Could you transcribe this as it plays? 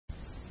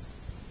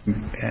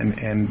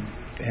and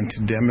to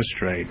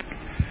demonstrate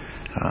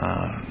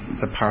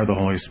the power of the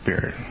Holy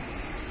Spirit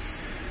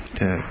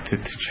to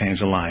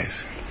change a life.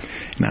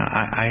 Now,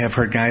 I have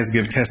heard guys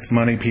give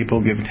testimony,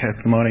 people give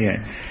testimony,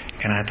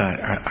 and I thought,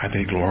 are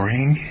they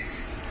glorying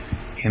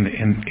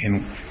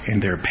in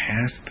their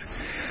past?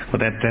 Well,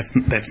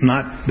 that's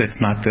not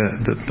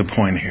the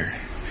point here.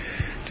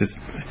 Just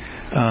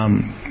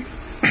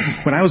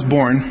when I was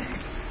born,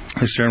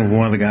 I was sharing with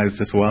one of the guys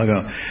just a while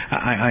ago.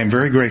 I'm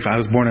very grateful. I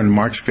was born in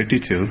March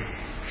 '52,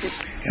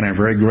 and I'm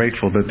very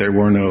grateful that there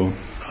were no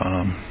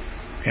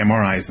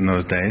MRIs in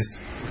those days.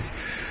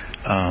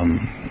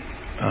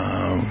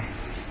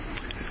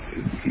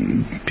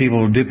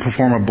 People did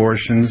perform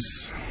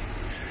abortions,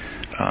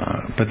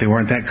 but they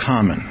weren't that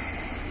common.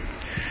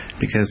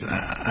 Because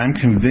I'm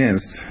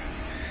convinced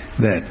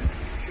that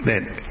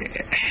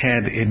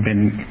had it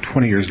been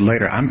 20 years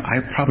later, I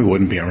probably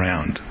wouldn't be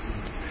around.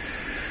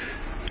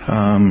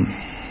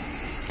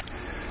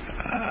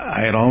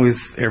 I had always,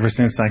 ever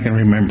since I can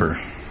remember,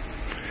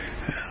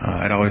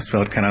 I'd always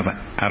felt kind of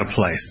out of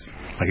place,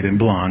 like I didn't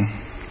belong.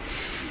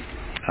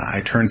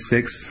 I turned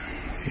 6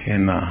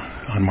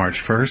 on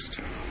March 1st.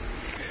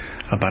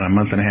 About a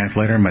month and a half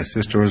later, my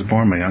sister was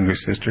born, my younger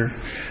sister,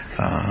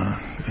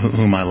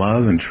 whom I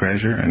love and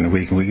treasure, and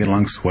we get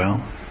along swell.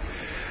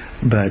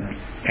 But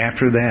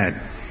after that,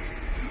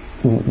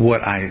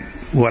 what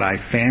I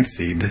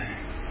fancied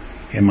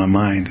in my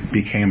mind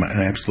became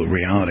an absolute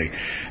reality.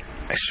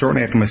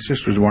 Shortly after my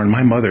sister was born,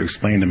 my mother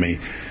explained to me,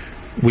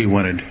 we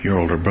wanted your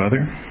older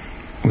brother,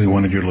 we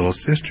wanted your little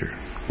sister.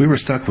 We were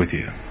stuck with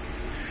you.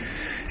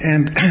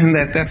 And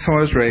that's how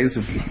I was raised.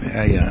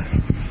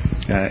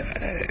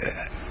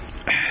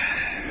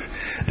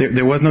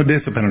 There was no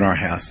discipline in our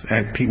house.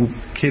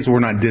 Kids were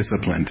not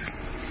disciplined.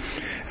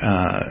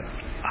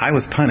 I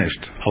was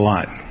punished a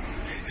lot.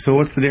 So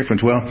what's the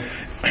difference? Well,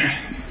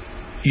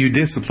 you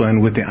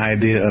discipline with the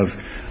idea of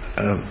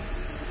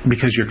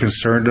because you're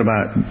concerned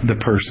about the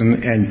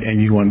person and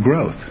you want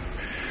growth.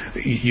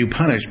 You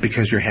punish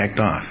because you're hacked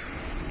off.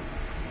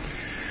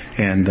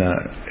 And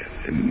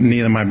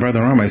neither my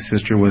brother or my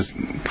sister was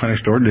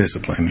punished or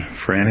disciplined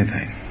for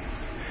anything.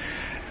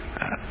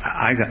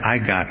 I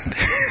got it.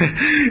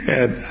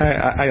 And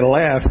I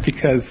laughed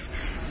because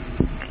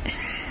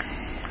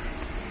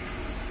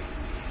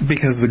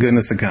of the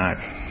goodness of God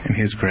and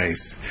His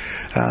grace.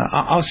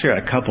 I'll share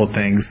a couple of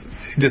things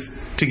just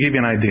to give you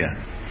an idea.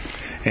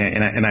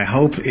 And I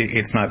hope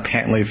it's not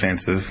patently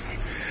offensive,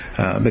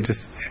 but just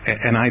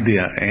an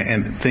idea.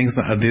 And things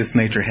of this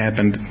nature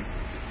happened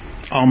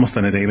almost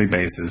on a daily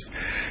basis.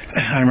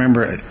 I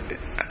remember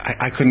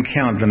I couldn't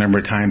count the number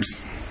of times,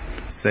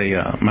 say,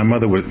 my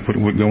mother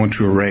would go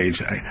into a rage.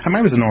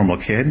 I was a normal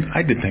kid.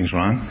 I did things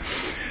wrong.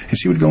 And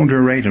she would go into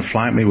a rage and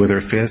fly at me with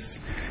her fists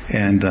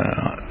and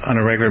on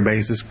a regular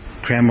basis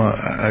cram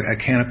a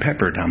can of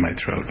pepper down my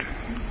throat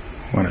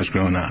when I was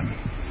growing up.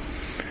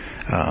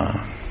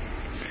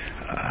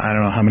 I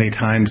don't know how many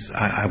times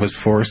I was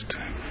forced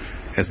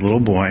as a little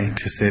boy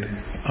to sit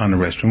on the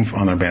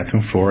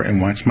bathroom floor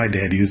and watch my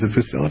dad use the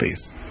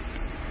facilities.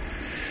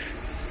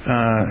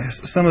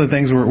 Some of the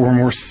things were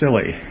more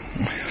silly.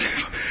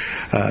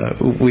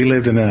 We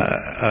lived in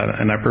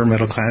an upper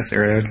middle class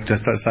area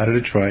just outside of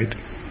Detroit,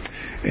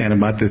 and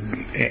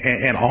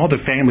all the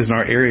families in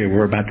our area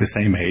were about the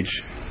same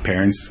age,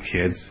 parents,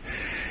 kids,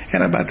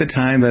 and about the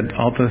time that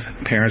all the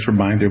parents were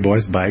buying their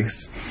boys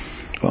bikes.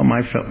 Well,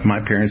 my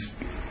parents,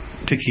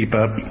 to keep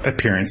up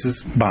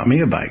appearances, bought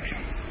me a bike,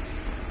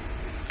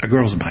 a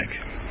girl's bike.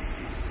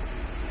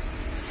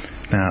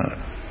 Now,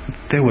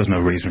 there was no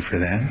reason for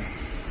that.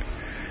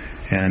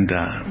 And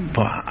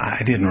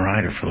I didn't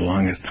ride it for the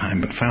longest time,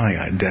 but finally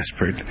I got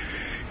desperate,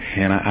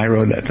 and I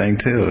rode that thing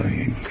too.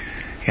 It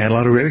had a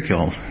lot of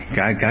ridicule.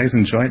 Guys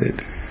enjoyed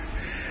it.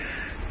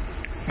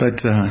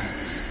 But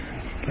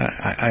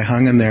I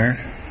hung in there,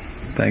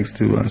 thanks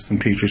to some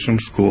teachers from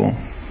school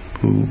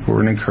who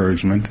were an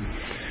encouragement.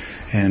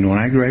 And when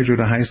I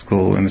graduated high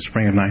school in the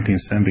spring of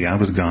 1970, I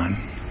was gone.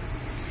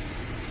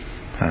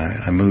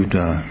 I moved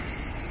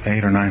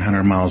 800 or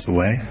 900 miles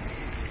away.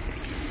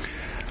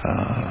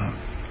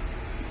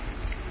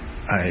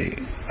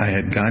 I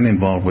had gotten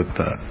involved with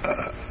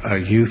a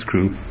youth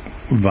group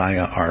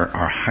via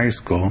our high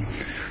school,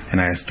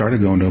 and I started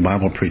going to a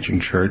Bible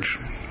preaching church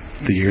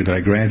the year that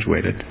I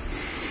graduated.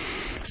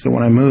 So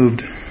when I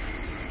moved,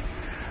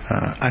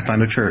 I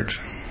found a church.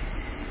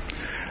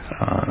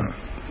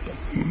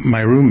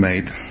 My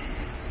roommate,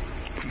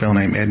 a fellow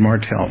named Ed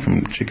Martell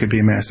from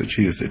Chicopee,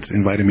 Massachusetts,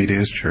 invited me to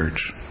his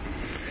church.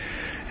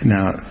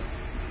 Now,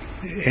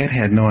 Ed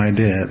had no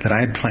idea that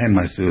I had planned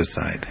my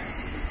suicide.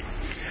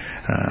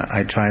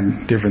 I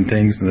tried different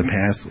things in the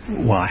past.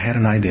 Well, I had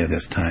an idea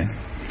this time.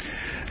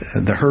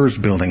 The Hers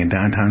building in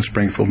downtown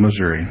Springfield,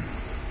 Missouri,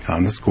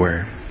 on the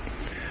square,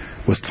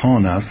 was tall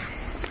enough,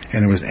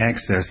 and there was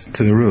access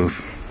to the roof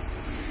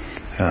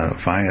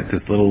via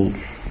this little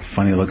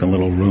funny-looking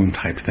little room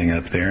type thing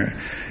up there.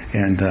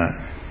 And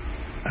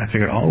I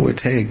figured all it would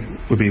take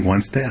would be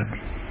one step.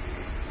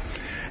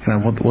 And I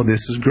thought, well, this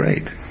is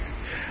great.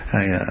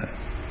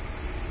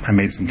 I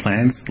made some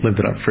plans, lived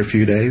it up for a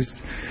few days,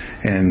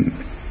 and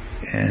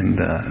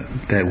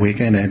that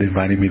weekend Ed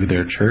invited me to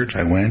their church.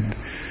 I went,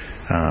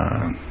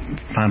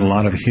 found a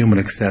lot of human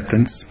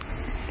acceptance.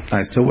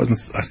 I still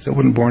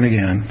wasn't born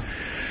again.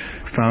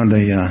 Found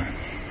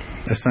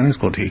a Sunday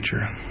school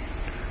teacher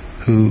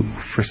who,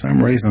 for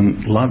some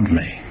reason, loved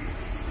me.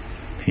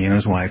 He and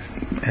his wife,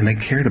 and they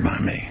cared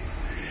about me.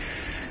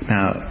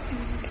 Now,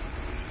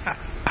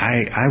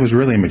 I was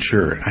really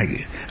immature.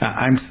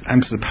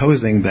 I'm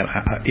supposing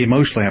that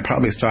emotionally I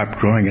probably stopped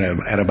growing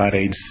at about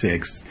age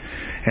 6,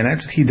 and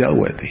that's what he dealt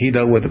with. He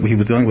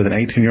was dealing with an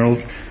 18-year-old,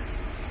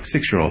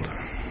 6-year-old,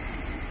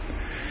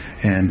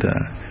 and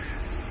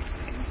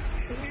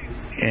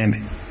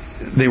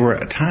there were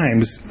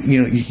times,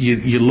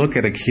 you look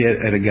at a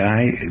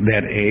guy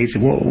that age.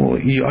 Well,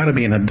 you ought to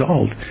be an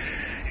adult,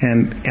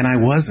 and I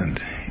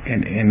wasn't.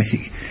 And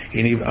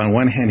he on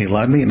one hand he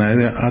loved me, and on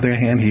the other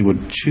hand he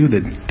would chew the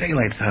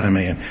daylights out of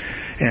me,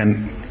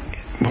 and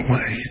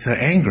he's so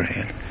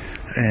angry,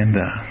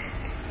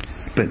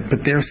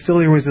 but there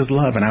was his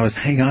love, and I was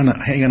hanging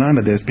on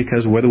to this,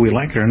 because whether we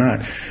like it or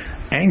not,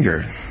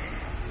 anger,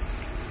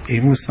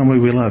 even with somebody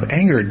we love,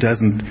 anger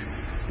doesn't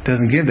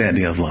give the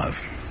idea of love.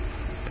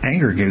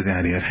 Anger gives the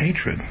idea of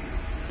hatred.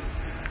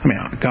 I mean,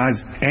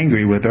 God's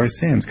angry with our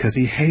sins because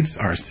He hates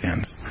our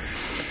sins.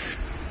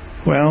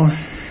 Well,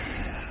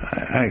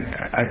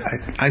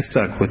 I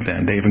stuck with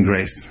them, Dave and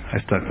Grace. I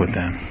stuck with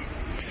them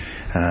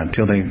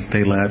until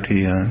they left.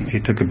 He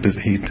took a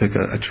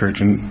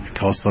church in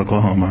Tulsa,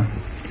 Oklahoma.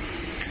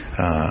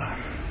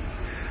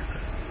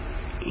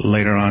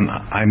 Later on,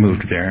 I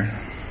moved there,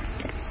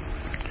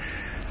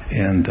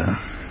 and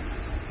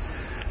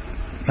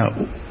now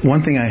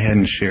one thing I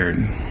hadn't shared,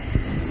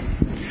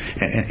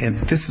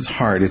 and this is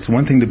hard. It's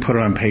one thing to put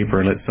it on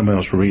paper and let somebody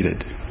else read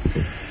it.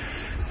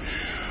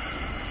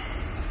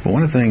 But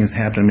one of the things that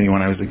happened to me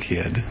when I was a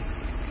kid,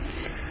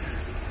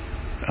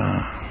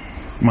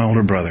 my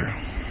older brother,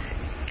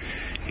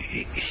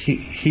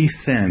 he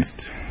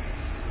sensed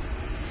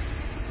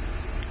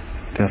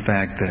the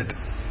fact that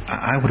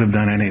I would have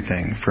done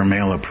anything for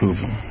male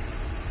approval.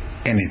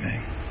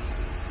 Anything.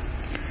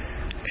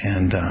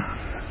 And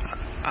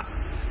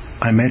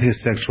I met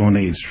his sexual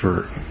needs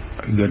for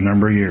a good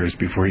number of years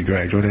before he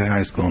graduated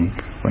high school and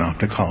went off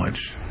to college.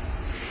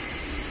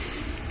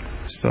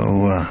 So,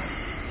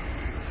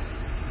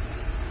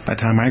 by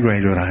the time I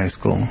graduated high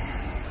school,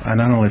 I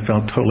not only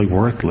felt totally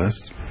worthless,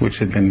 which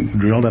had been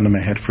drilled into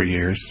my head for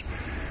years,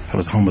 I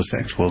was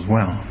homosexual as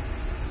well.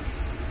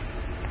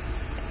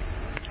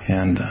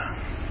 And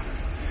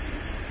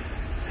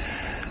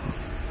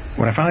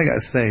when I finally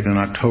got saved in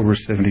October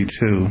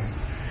 72,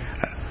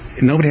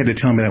 nobody had to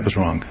tell me that was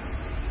wrong.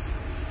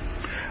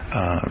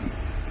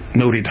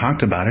 Nobody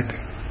talked about it.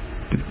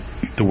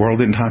 The world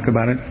didn't talk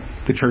about it.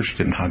 The church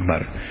didn't talk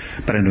about it.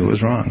 But I knew it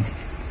was wrong.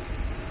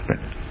 But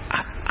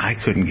I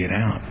couldn't get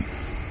out.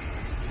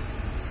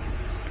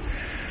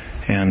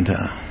 And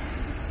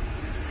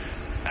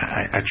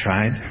I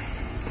tried.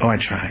 I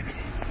tried.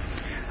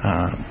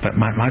 But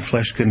my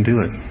flesh couldn't do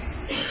it.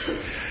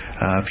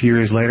 A few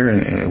years later,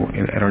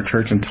 at our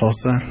church in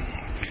Tulsa,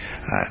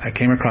 I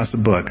came across a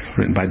book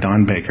written by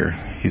Don Baker.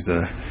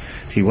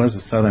 He was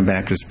a Southern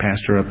Baptist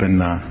pastor up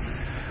in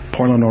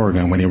Portland,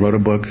 Oregon, when he wrote a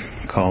book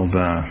called,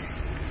 I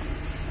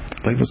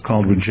believe it was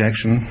called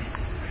Rejection,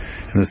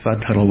 and the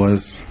subtitle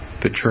was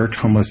The Church,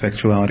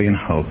 Homosexuality, and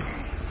Hope.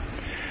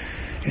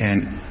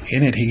 And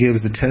in it, he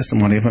gives the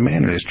testimony of a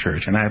man at his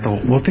church. And I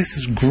thought, well, this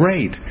is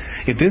great.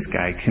 If this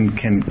guy can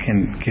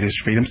get his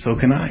freedom, so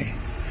can I.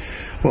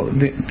 Well,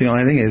 the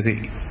only thing is,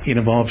 it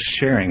involves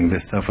sharing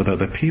this stuff with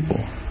other people,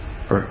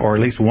 or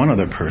at least one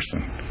other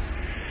person.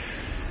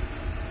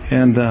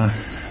 And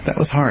that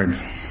was hard.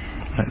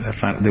 I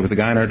found there was a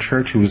guy in our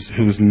church who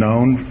was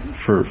known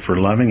for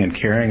loving and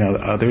caring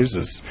others,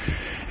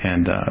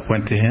 and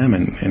went to him,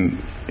 and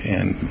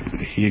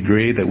he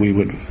agreed that we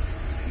would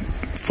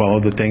follow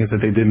the things that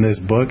they did in this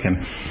book,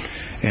 and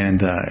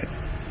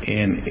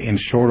in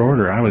short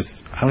order, I was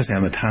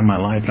having the time of my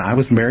life. Now, I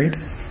was married,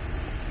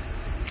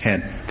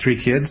 had 3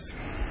 kids,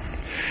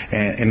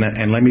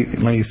 and let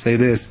me say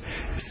this: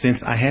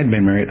 since I had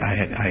been married,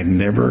 I had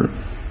never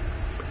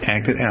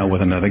acted out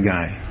with another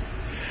guy,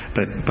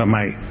 but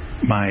my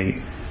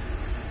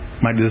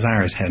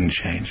desires hadn't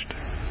changed.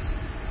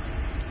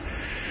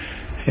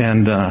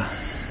 And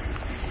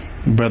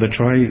Brother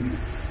Troy,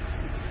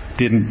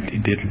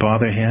 didn't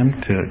bother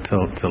him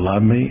to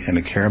love me and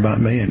to care about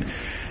me,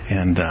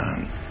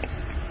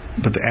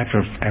 but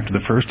after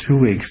the first 2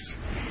 weeks,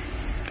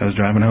 I was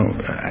driving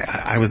home.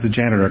 I was the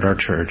janitor at our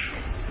church,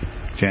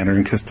 janitor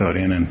and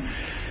custodian,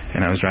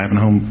 and I was driving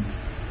home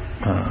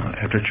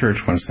after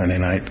church one Sunday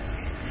night.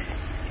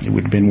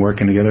 We'd been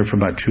working together for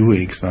about 2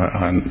 weeks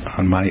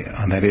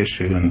on that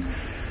issue, and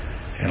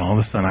all of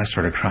a sudden I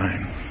started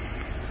crying.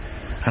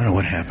 I don't know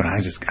what happened. I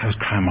was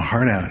crying my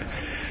heart out,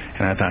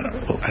 and I thought,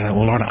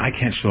 well, Lord, I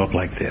can't show up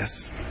like this.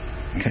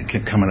 I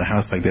can't come in a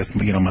house like this.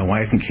 My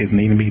wife and kids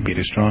need me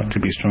to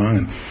be strong,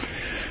 and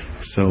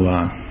so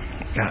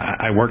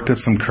I worked up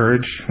some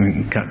courage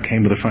and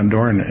came to the front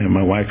door, and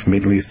my wife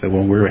immediately said,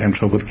 well, we're having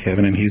trouble with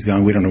Kevin, and he's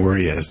gone. We don't know where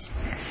he is.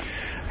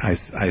 I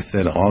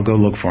said, I'll go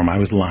look for him. I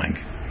was lying.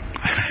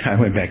 I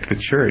went back to the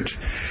church.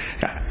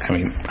 I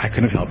mean, I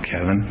couldn't have helped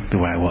Kevin the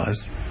way I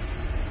was.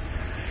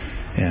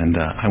 And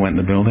I went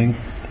in the building,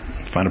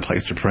 found a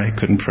place to pray,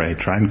 couldn't pray,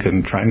 tried and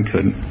couldn't, tried and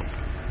couldn't.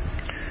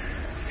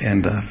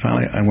 And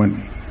finally I went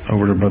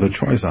over to Brother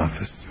Troy's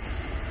office.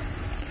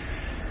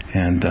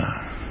 And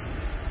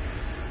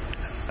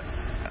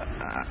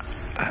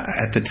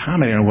at the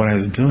time I didn't know what I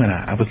was doing.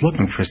 I was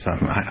looking for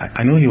something.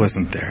 I knew he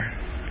wasn't there.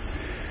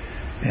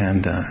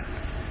 And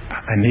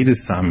I needed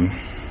some,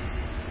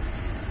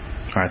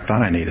 or I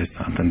thought I needed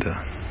something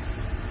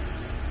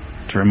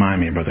to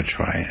remind me of Brother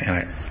Troy.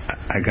 And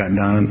I got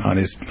down on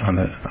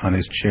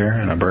his chair,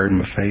 and I buried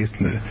my face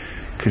in the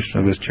cushion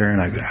of his chair,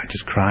 and I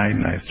just cried,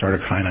 and I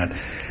started crying out,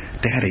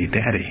 Daddy,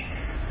 Daddy.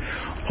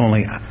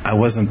 Only I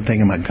wasn't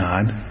thinking about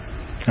God.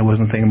 I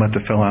wasn't thinking about the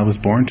fellow I was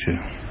born to.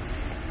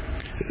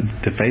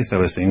 The face I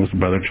was seeing was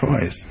Brother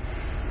Troy's.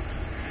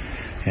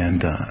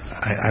 And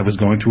I was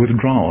going through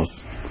withdrawals.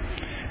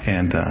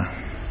 And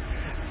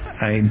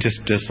I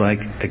just like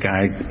a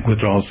guy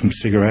withdraws from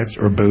cigarettes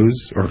or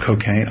booze or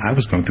cocaine, I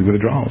was going through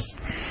withdrawals.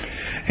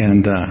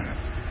 And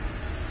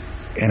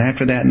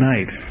after that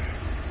night,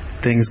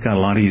 things got a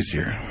lot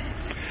easier.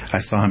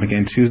 I saw him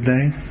again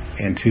Tuesday,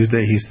 and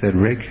Tuesday he said,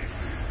 Rick,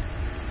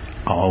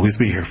 I'll always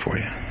be here for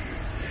you.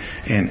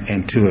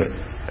 And to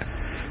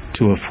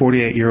a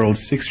 48-year-old,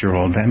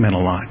 6-year-old, that meant a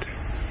lot.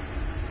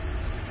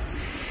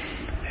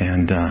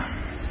 And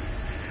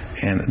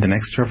the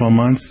next several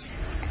months,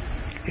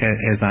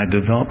 as I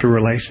developed a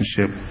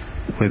relationship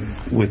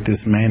with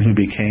this man who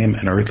became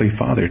an earthly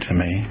father to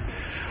me,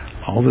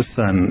 all of a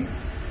sudden,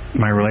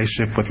 my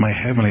relationship with my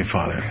Heavenly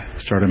Father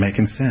started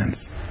making sense.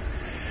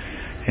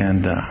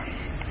 And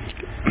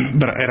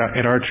but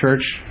at our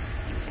church,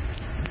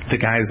 the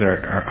guys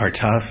are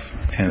tough,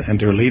 and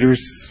their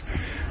leaders,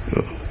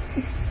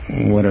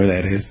 whatever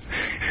that is.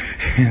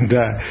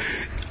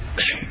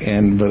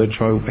 And Brother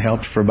Troy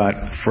helped for about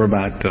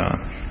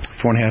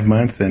 4.5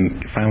 months,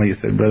 and finally he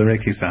said, Brother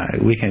Rick, he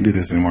said, we can't do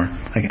this anymore.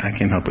 I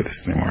can't help with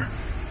this anymore.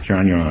 You're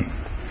on your own.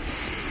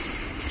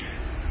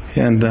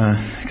 And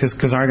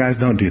because our guys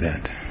don't do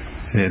that.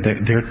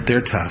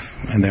 They're tough,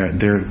 and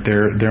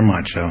they're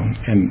macho,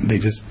 and they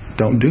just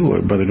don't do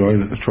what Brother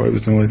Troy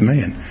was doing with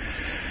me.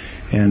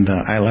 And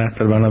I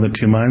lasted about another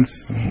 2 months.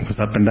 Was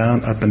up and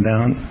down,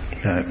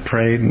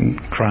 prayed and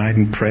cried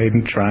and prayed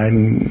and tried,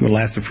 and it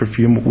lasted for a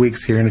few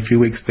weeks here and a few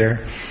weeks there.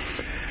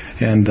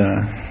 And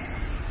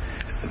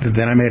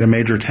then I made a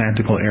major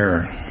tactical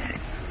error.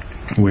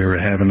 We were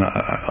having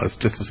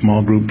just a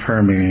small group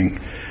prayer meeting,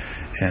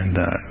 and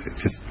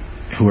just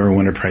whoever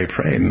wanted to pray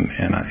prayed,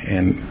 and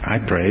I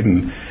prayed,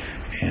 and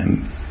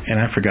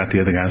I forgot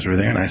the other guys were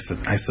there, and I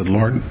said,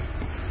 Lord,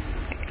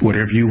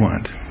 whatever you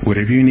want,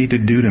 whatever you need to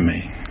do to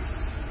me,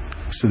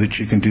 so that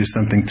you can do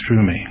something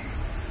through me.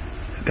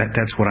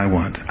 That's what I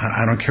want.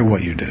 I don't care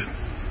what you do.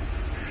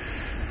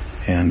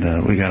 And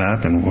we got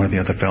up, and one of the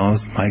other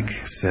fellows, Mike,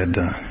 said,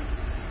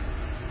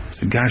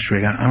 gosh,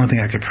 Rick, I don't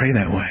think I could pray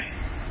that way.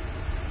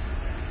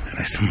 And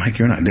I said, Mike,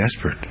 you're not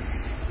desperate.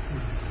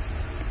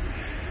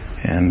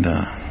 And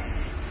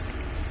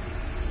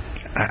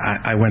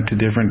I went to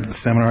different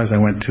seminars. I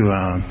went to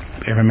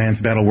Every Man's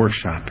Battle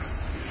Workshop.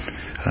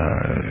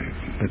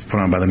 That's put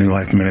on by the New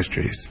Life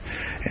Ministries.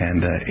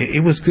 And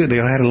it was good. They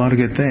had a lot of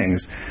good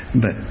things.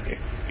 But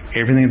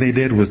everything they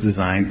did was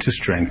designed to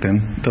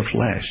strengthen the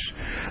flesh,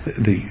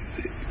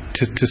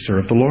 to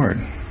serve the Lord,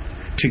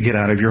 to get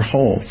out of your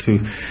hole, to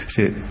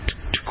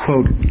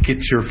quote, get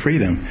your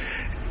freedom.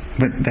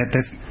 But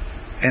that's,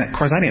 and of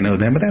course I didn't know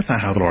then, but that's not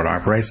how the Lord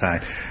operates.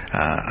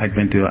 I'd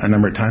been to a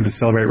number of times to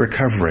Celebrate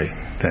Recovery.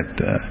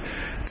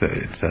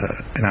 It's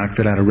an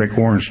outfit out of Rick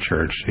Warren's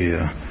church.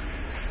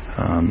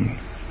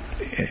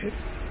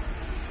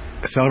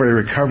 Celebrate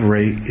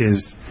Recovery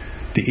is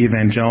the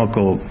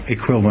evangelical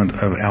equivalent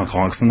of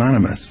Alcoholics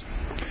Anonymous.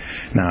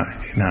 Now,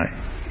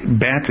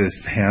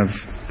 Baptists have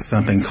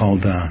something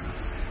called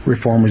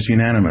Reformers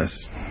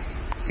Unanimous,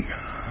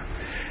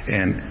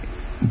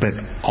 but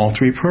all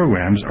three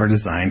programs are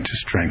designed to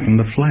strengthen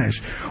the flesh.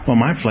 Well,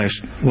 my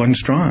flesh wasn't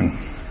strong.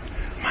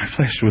 My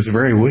flesh was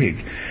very weak,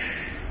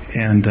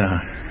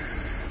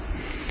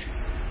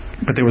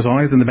 but there was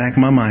always in the back of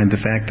my mind the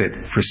fact that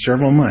for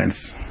several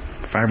months,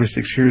 5 or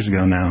 6 years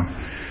ago now,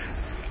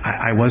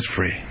 I was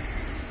free.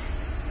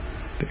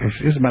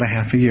 It was about a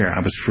half a year. I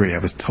was free. I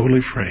was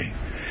totally free.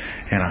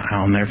 And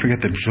I'll never forget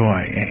the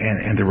joy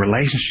and the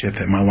relationship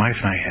that my wife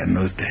and I had in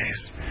those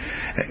days.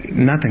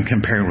 Nothing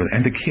compared with,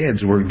 and the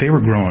kids were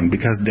growing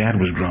because Dad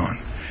was growing.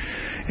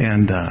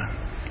 And I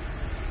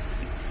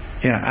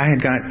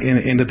had got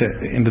into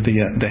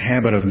the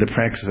habit of the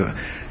practice of,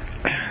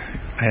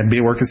 I had to be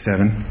at work at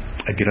 7.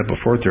 I'd get up at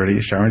 4:30,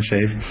 shower and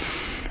shave,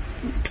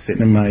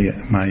 sitting in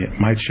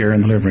my chair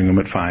in the living room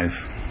at 5.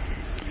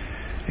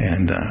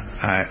 And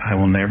I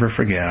will never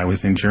forget, I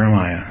was in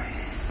Jeremiah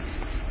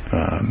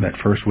that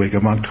first week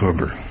of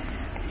October.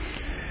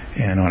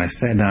 And when I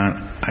sat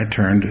down, I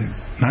turned,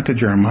 not to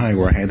Jeremiah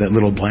where I had that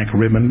little blank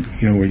ribbon,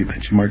 where you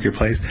mark your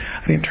place.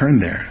 I didn't turn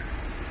there.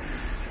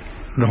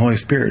 The Holy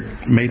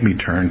Spirit made me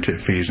turn to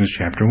Ephesians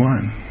chapter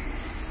 1.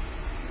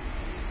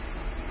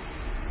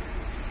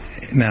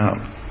 Now,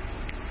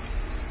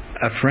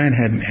 a friend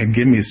had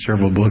given me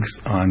several books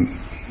on,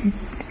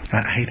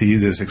 I hate to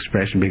use this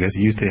expression because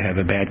it used to have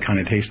a bad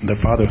connotation, the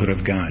fatherhood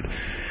of God.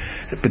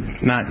 But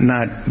not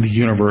the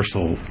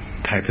universal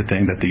type of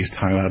thing that they used to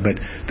talk about, but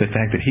the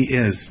fact that He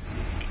is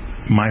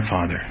my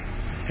Father,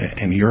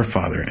 and your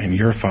Father, and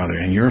your Father,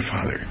 and your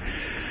Father.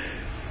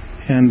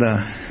 And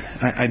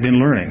I've been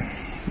learning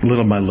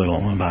little by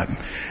little about,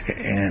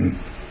 and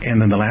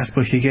then the last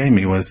book he gave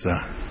me was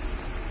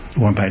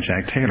one by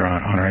Jack Taylor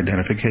on our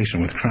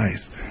identification with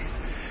Christ.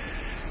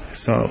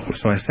 So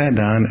I sat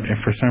down,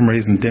 and for some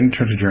reason didn't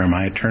turn to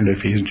Jeremiah. I turned to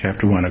Ephesians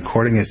chapter 1.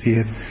 According as He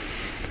hath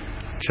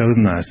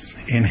chosen us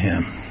in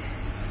Him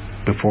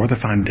before the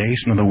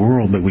foundation of the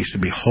world, that we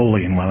should be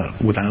holy and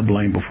without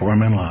blame before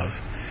Him in love,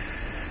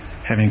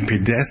 having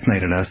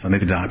predestinated us unto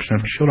the adoption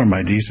of children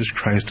by Jesus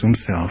Christ to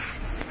Himself,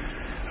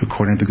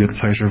 according to the good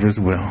pleasure of His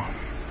will,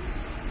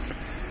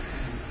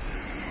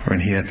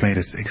 wherein He hath made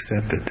us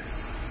accepted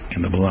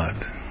in the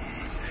beloved.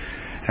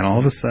 And all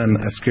of a sudden,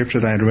 a scripture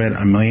that I'd read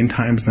 1,000,000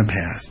 times in the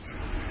past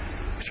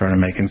started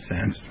making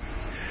sense.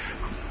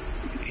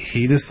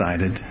 He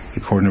decided,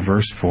 according to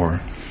verse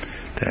 4,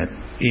 that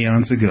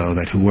eons ago,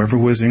 that whoever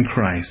was in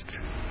Christ,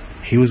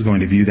 He was going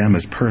to view them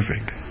as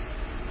perfect.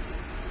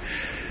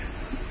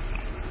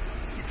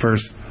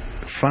 Verse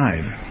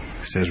 5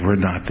 says we're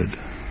adopted.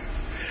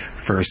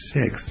 Verse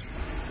 6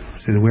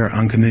 says we are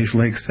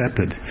unconditionally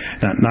accepted.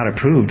 Not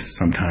approved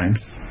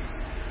sometimes.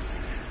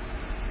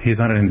 He's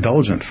not an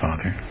indulgent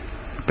Father,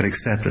 but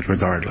accepted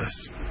regardless.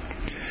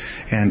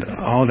 And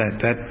all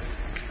that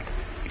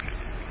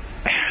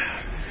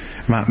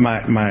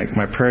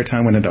my prayer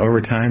time went into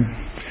overtime.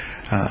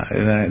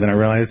 Then I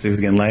realized it was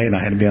getting late and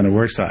I had to be on to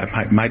work, so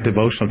my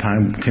devotional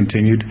time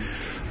continued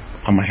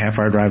on my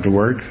half-hour drive to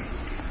work,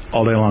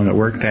 all day long at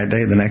work that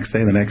day, the next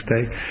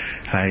day.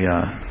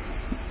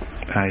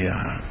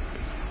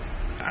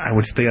 I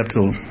would stay up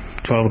till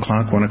 12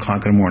 o'clock, 1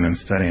 o'clock in the morning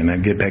studying, and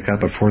then get back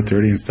up at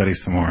 4:30 and study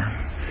some more.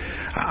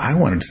 I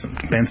wanted to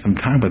spend some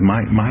time with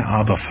my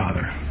Abba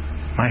Father,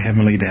 my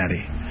Heavenly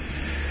Daddy.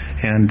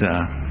 And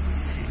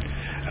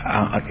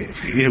I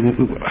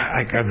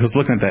was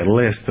looking at that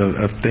list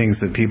of things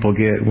that people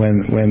get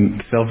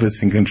when self is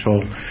in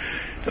control.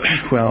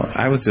 Well,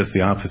 I was just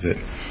the opposite.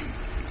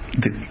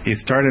 It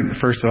started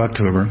 1st of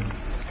October.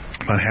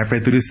 About halfway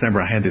through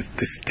December, I had this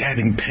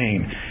stabbing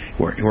pain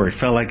where it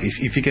felt like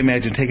if you can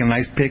imagine taking an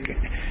ice pick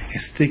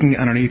and sticking it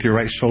underneath your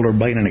right shoulder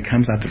blade and it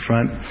comes out the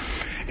front.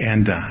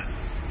 And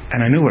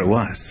I knew what it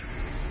was,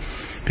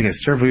 because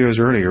several years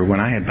earlier, when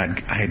I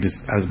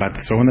was about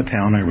to throw in the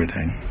towel and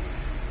everything,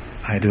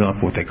 I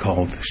developed what they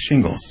called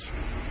shingles,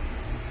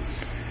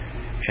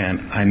 and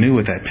I knew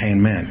what that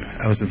pain meant.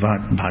 I was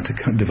about to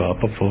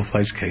develop a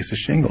full-fledged case of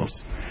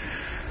shingles.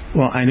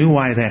 Well, I knew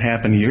why that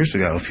happened a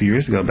few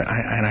years ago, but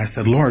I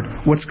said, Lord,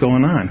 what's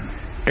going on?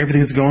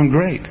 Everything's going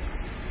great.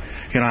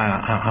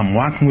 I'm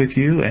walking with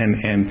you,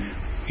 and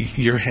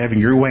you're having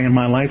your way in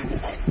my life.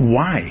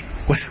 Why?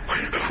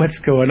 What's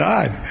going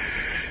on?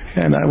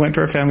 And I went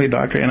to our family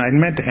doctor, and I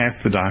meant to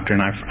ask the doctor,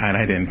 and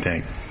I didn't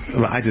think.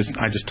 I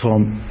just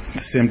told him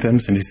the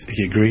symptoms, and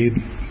he agreed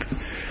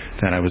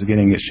that I was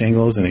getting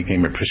shingles, and he gave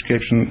me a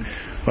prescription.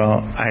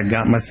 Well, I had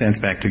got my sense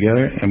back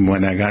together, and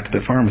when I got to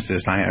the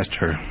pharmacist, I asked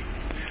her,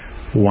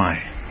 why?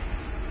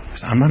 I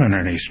said, I'm not under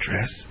any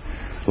stress.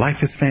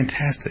 Life is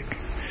fantastic.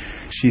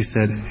 She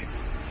said,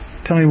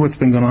 tell me what's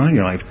been going on in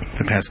your life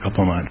the past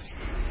couple of months.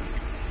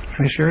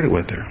 And I shared it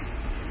with her.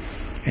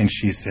 And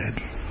she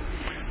said,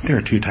 there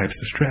are 2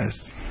 types of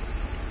stress.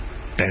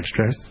 Bad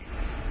stress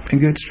and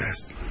good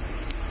stress.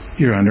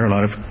 You're under a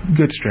lot of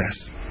good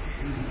stress.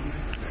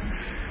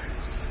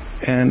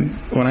 And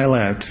when I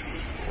left,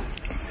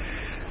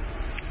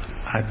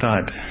 I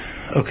thought,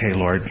 okay,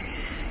 Lord,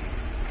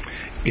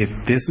 if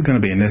this is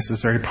going to be a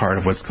necessary part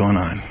of what's going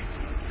on,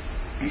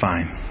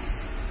 fine.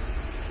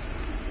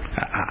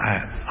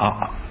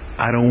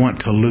 I don't want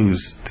to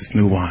lose this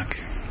new walk.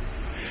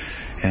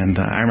 And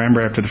I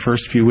remember after the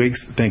first few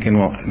weeks thinking,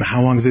 well,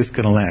 how long is this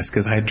going to last?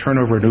 Because I had turned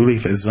over a new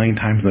leaf a zillion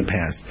times in the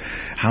past.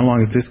 How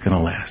long is this going to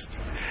last?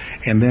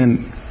 And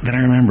then I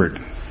remembered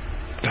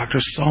Dr.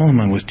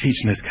 Solomon was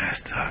teaching this kind of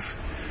stuff.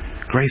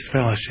 Grace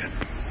Fellowship.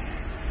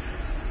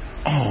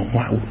 Oh,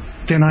 wow.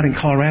 They're not in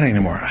Colorado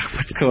anymore.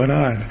 What's going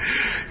on?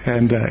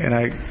 And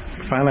I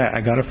finally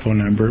got a phone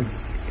number,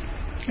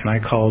 and I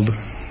called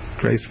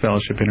Grace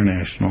Fellowship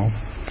International.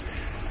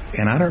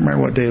 And I don't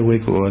remember what day of the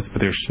week it was, but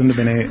there shouldn't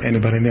have been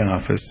anybody in the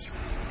office.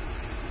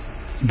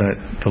 But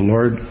the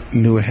Lord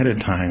knew ahead of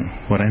time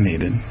what I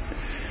needed.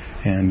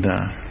 And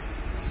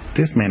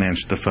this man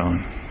answered the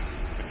phone.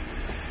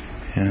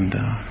 And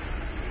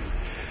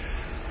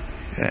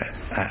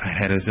I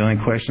had a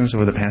zillion questions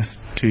over the past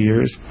 2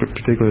 years,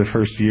 particularly the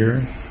first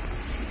year.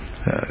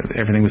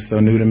 Everything was so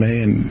new to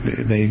me, and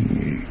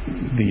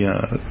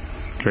the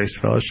Grace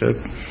Fellowship,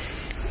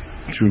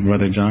 through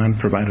Brother John,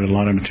 provided a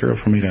lot of material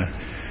for me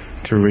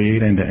to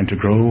read and to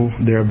grow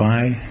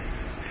thereby.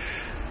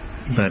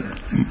 But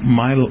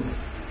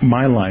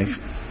my life,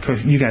 because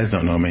you guys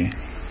don't know me,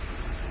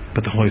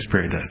 but the Holy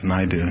Spirit does, and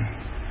I do.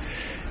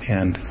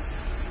 And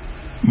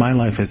my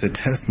life is a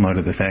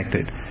testimony to the fact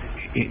that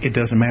it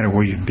doesn't matter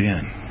where you've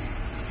been,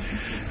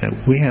 that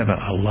we have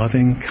a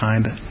loving,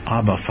 kind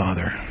Abba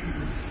Father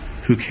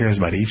who cares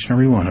about each and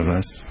every one of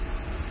us,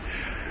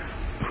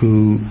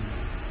 who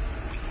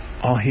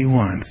all He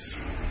wants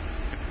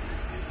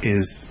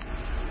is,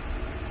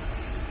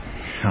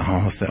 I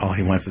almost said all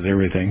He wants is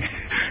everything,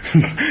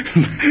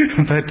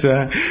 but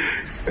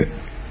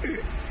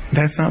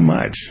that's not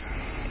much,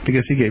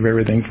 because He gave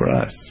everything for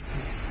us.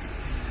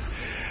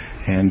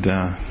 And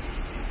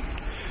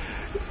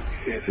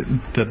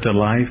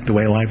the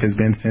way life has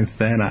been since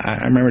then,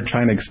 I remember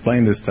trying to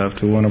explain this stuff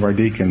to one of our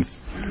deacons,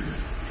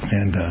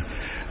 and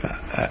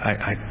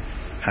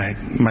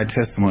my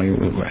testimony,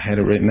 I had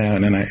it written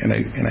out, and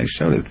I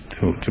showed it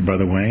to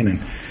Brother Wayne,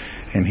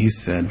 and he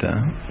said,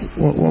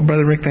 well,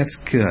 Brother Rick, that's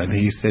good.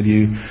 He said,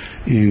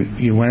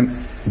 you went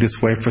this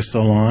way for so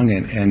long,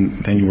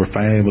 and then you were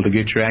finally able to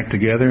get your act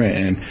together,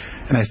 and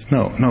I said,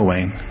 no,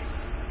 Wayne,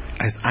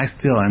 I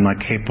still am not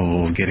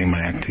capable of getting my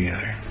act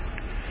together.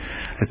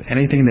 As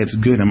anything that's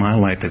good in my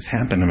life that's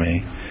happened to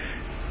me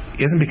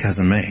isn't because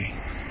of me.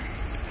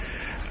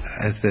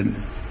 I said,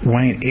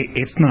 Wayne,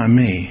 it's not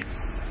me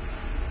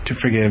to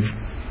forgive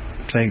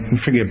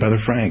Brother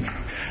Frank.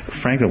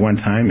 Frank at one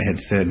time had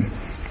said,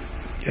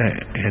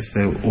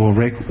 well,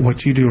 Rick,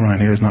 what you do around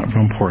here is not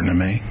real important to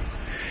me.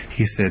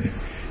 He said,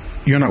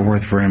 you're not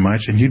worth very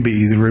much, and you'd be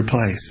easy to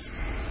replace.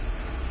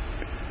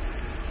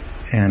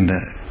 And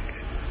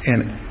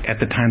at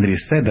the time that he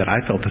said that, I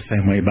felt the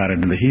same way about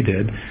it that he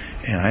did,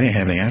 and I didn't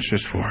have any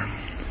answers for him.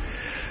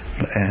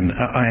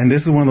 And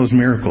this is one of those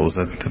miracles,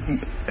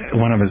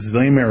 one of a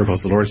zillion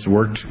miracles the Lord's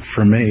worked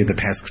for me the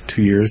past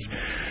 2 years.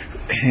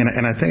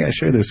 And I think I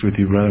shared this with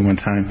you, brother, one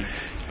time.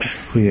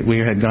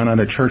 We had gone on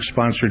a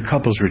church-sponsored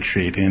couples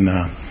retreat in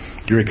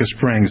Eureka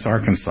Springs,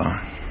 Arkansas.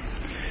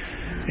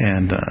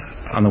 And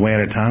on the way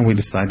out of town, we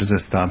decided to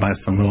stop by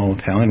some little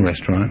Italian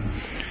restaurant.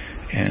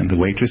 And the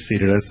waitress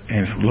seated us,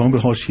 and lo and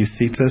behold, she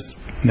seats us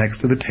next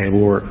to the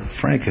table where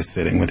Frank is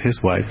sitting with his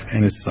wife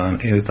and his son,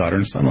 and his daughter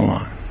and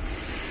son-in-law.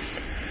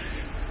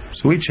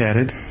 So we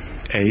chatted,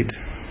 ate,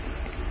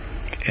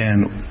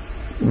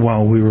 and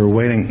while we were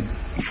waiting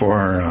for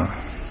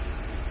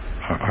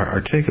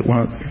our ticket,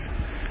 well,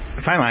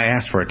 finally I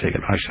asked for a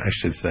ticket, I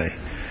should say,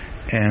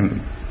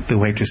 and the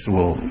waitress said,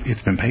 well,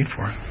 it's been paid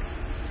for.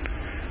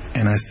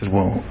 And I said,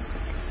 well,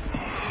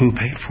 who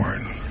paid for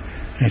it?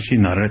 And she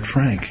nodded at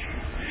Frank.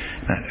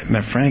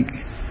 Now Frank,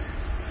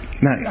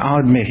 I'll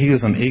admit, he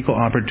was an equal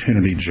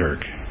opportunity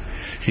jerk.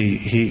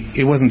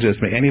 It wasn't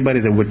just me. Anybody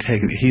that would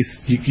take it,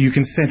 you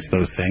can sense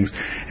those things,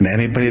 and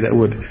anybody that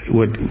would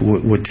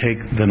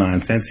take the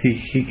nonsense,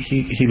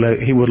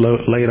 he would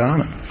lay it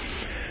on him.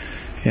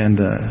 And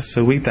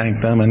so we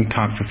thanked them and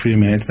talked for a few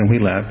minutes, and we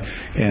left.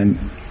 And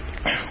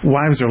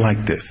wives are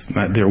like this.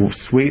 They're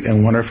sweet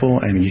and wonderful,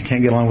 and you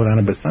can't get along without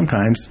them. But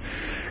sometimes,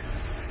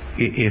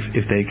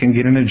 if they can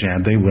get in a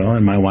jab, they will.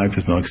 And my wife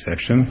is no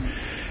exception.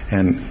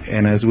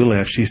 And as we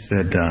left, she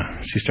said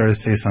she started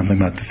to say something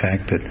about the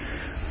fact that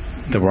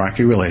the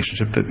rocky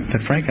relationship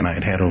that Frank and I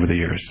had over the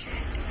years.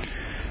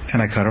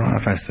 And I cut her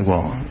off. I said,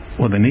 well,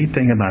 the neat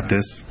thing about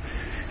this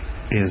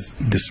is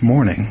this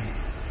morning,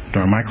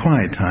 during my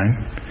quiet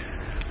time,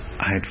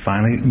 I had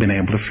finally been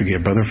able to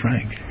forgive Brother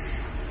Frank.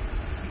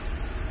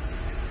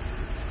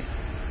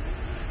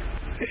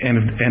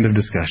 End of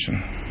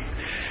discussion.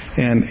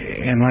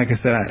 And like I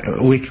said,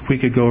 we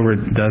could go over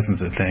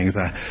dozens of things.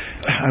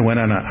 I went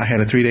on. I had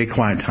a 3-day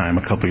quiet time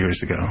a couple years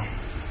ago.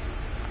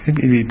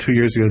 Maybe 2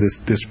 years ago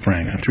this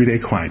spring, a 3-day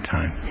quiet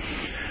time,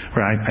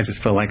 where I just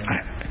felt like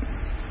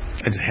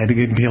I just had to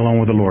be alone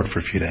with the Lord for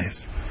a few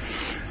days.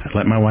 I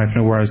let my wife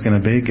know where I was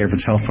going to be, gave her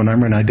a telephone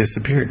number, and I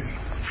disappeared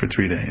for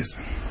 3 days.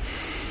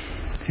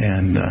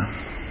 And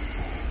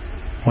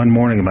one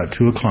morning about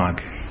 2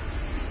 o'clock,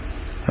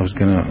 I was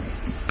going to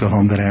go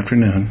home that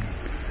afternoon,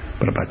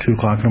 but about 2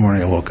 o'clock in the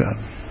morning I woke up.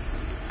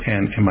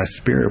 And my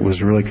spirit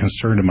was really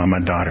concerned about my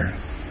daughter.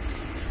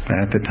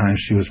 At the time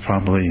she was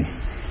probably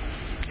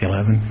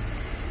 11.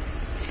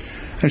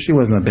 And she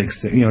wasn't a big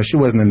sin, she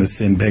wasn't in the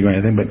sin big or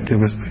anything, but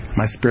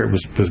my spirit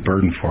was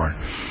burdened for her.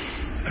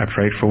 I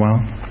prayed for a while.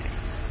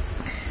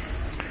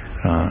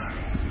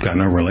 Got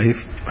no relief.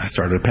 I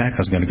started to pack. I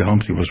was going to go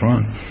home, see what was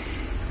wrong.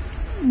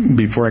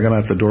 Before I got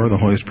out the door, the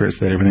Holy Spirit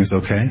said, everything's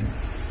okay.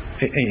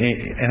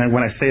 And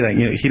when I say that,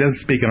 He doesn't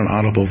speak in an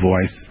audible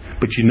voice,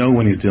 but you know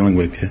when He's dealing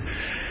with you.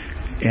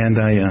 And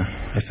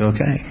I said,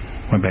 okay.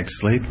 Went back to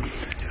sleep.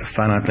 I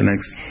found out the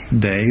next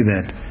day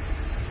that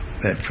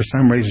for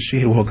some reason she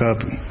had woke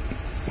up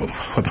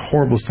with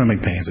horrible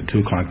stomach pains at 2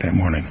 o'clock that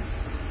morning.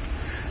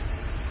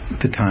 At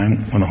the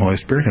time when the Holy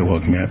Spirit had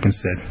woken me up and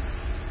said,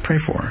 pray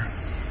for her.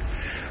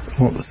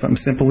 Well, something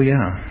simple,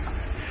 yeah.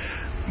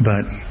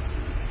 But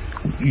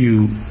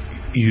you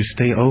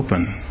stay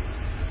open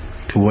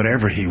to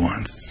whatever He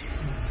wants.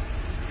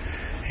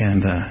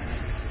 And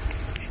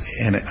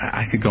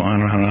I could go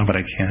on and on, but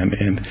I can't.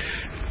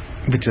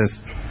 But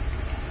just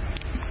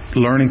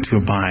learning to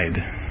abide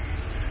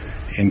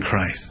in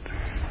Christ.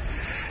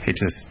 It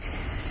just,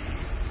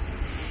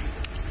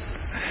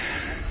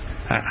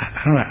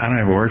 I don't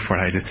have a word for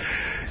it. I just,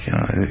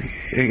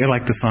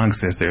 like the song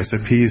says, there's a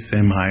peace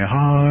in my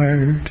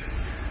heart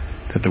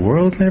that the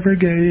world never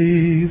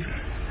gave,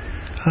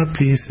 a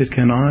peace it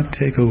cannot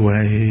take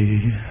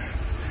away.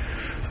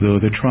 Though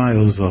the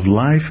trials of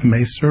life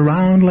may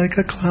surround like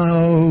a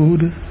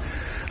cloud,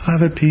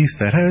 I've a peace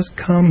that has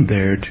come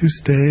there to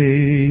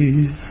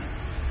stay.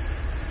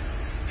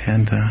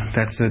 And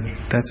that's what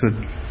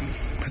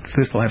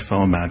this life's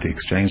all about, the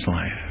exchange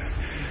life.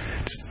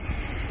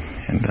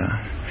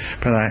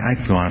 Brother, I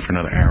could go on for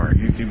another hour.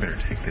 You better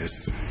take this.